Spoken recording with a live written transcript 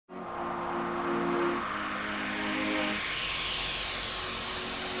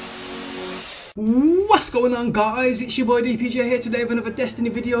What's going on, guys? It's your boy DPJ here today with another Destiny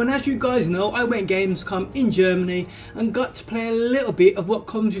video, and as you guys know, I went Gamescom in Germany and got to play a little bit of what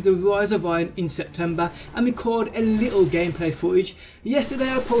comes with the Rise of Iron in September and record a little gameplay footage.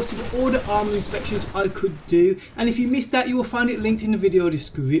 Yesterday I posted all the armor inspections I could do, and if you missed that you will find it linked in the video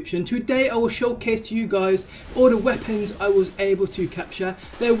description. Today I will showcase to you guys all the weapons I was able to capture.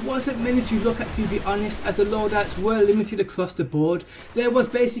 There wasn't many to look at, to be honest, as the loadouts were limited across the board. There was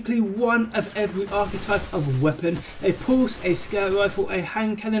basically one of every archetype of weapon: a pulse, a scout rifle, a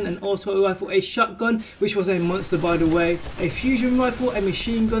hand cannon, an auto rifle, a shotgun, which was a monster by the way, a fusion rifle, a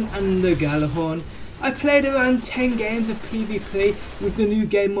machine gun, and the Galahorn. I played around 10 games of PvP with the new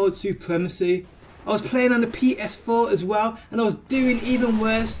game mode Supremacy. I was playing on the PS4 as well, and I was doing even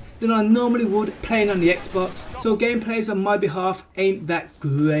worse than I normally would playing on the Xbox, so gameplays on my behalf ain't that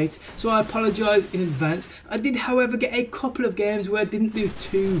great, so I apologise in advance. I did however get a couple of games where I didn't do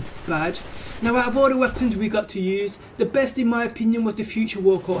too bad. Now, out of all the weapons we got to use, the best in my opinion was the Future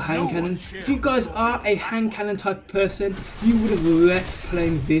Warcourt hand cannon. If you guys are a hand cannon type person, you would have wrecked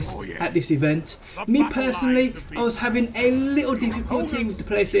playing this at this event. Me personally, I was having a little difficulty with the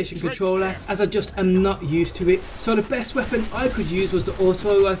PlayStation controller as I just am not used to it, so the best weapon I could use was the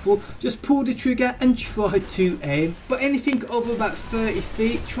auto rifle. Just pull the trigger and try to aim, but anything over about 30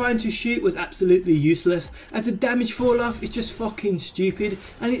 feet trying to shoot was absolutely useless, as the damage fall off is just fucking stupid,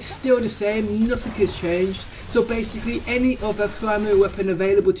 and it's still the same. Nothing has changed, so basically any other primary weapon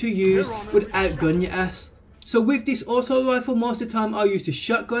available to use would outgun your ass. So with this auto rifle, most of the time I used a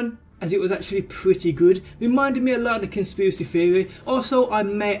shotgun, as it was actually pretty good. Reminded me a lot of the conspiracy theory. Also, I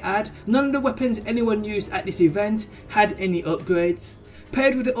may add, none of the weapons anyone used at this event had any upgrades.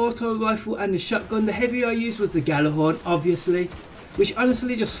 Paired with the auto rifle and the shotgun, the heavy I used was the Galahorn, obviously, which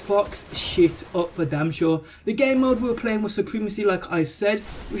honestly just fucks shit up for damn sure. The game mode we were playing was Supremacy, like I said,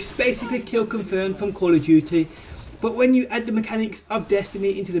 which is basically kill confirmed from Call of Duty. But when you add the mechanics of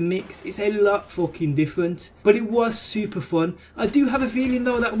Destiny into the mix, it's a lot fucking different. But it was super fun. I do have a feeling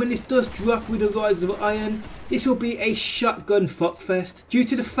though that when this does drop with the Rise of Iron, this will be a shotgun fuckfest, due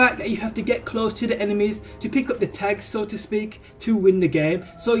to the fact that you have to get close to the enemies to pick up the tags, so to speak, to win the game.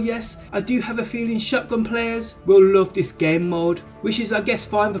 So yes, I do have a feeling shotgun players will love this game mode, which is I guess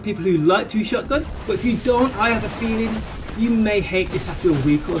fine for people who like to shotgun. But if you don't, I have a feeling you may hate this after a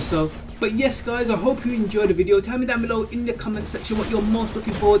week or so. But yes guys, I hope you enjoyed the video. Tell me down below in the comment section what you're most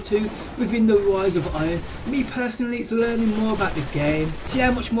looking forward to within the Rise of Iron. Me personally, it's learning more about the game, see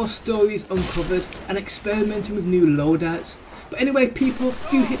how much more story is uncovered, and experimenting with new loadouts. But anyway people,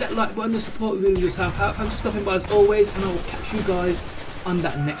 do hit that like button, the support really does help out. Thanks for stopping by as always, and I will catch you guys on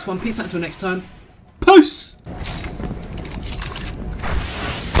that next one. Peace out until next time. Peace!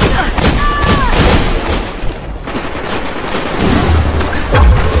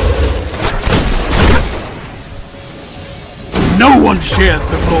 No one shares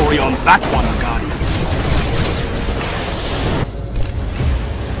the glory on that one, Guardian.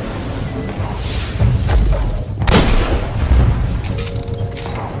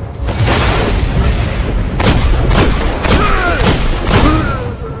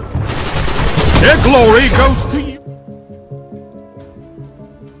 Their glory goes to you.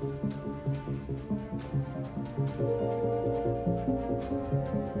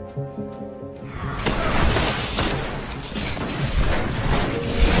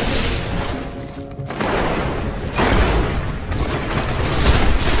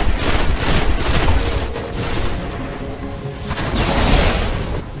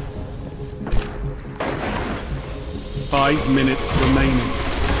 Five minutes remaining.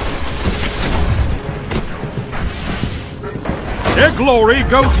 Their glory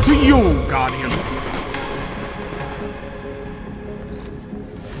goes to you, Guardian.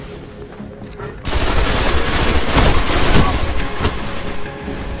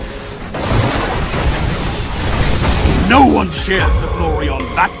 No one shares the glory on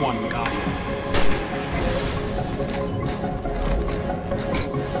that one, Guardian.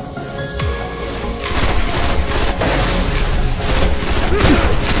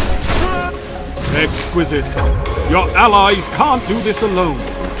 Exquisite. Your allies can't do this alone.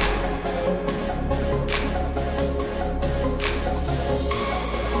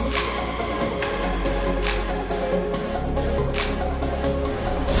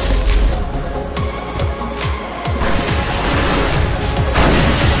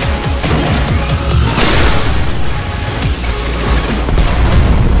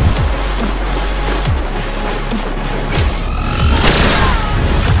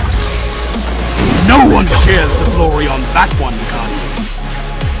 No one shares the glory on that one, Guardian.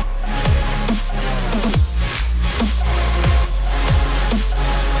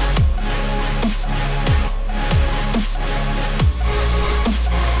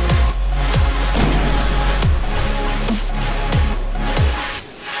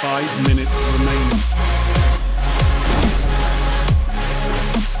 5 minutes remaining.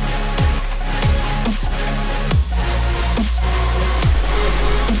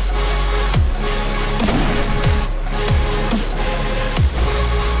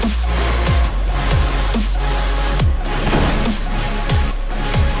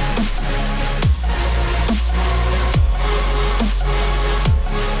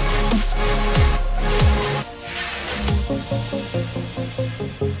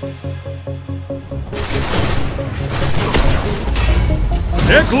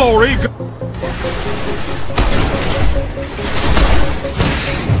 Their glory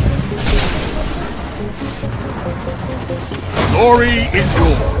glory is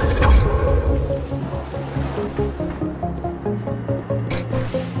yours.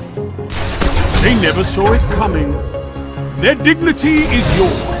 They never saw it coming. Their dignity is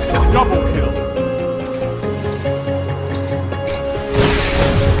yours. Double kill.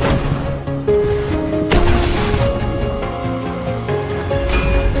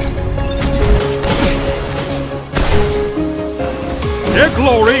 Their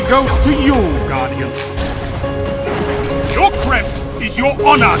glory goes to you, Guardian. Your crest is your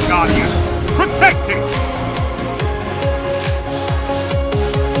honor, Guardian. Protect it!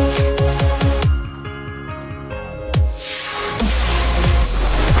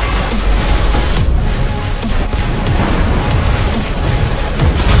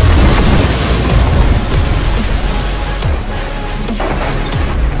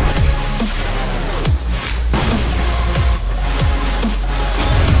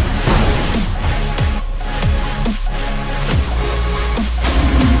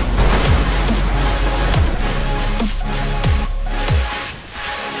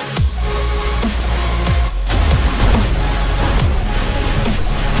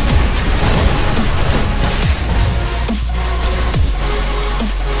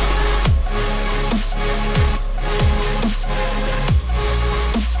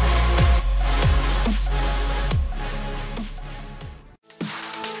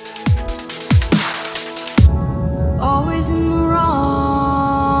 Always in the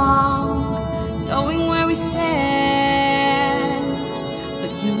wrong, knowing where we stand,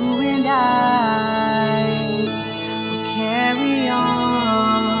 but you and I will carry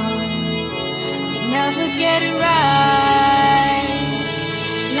on. We never get it right.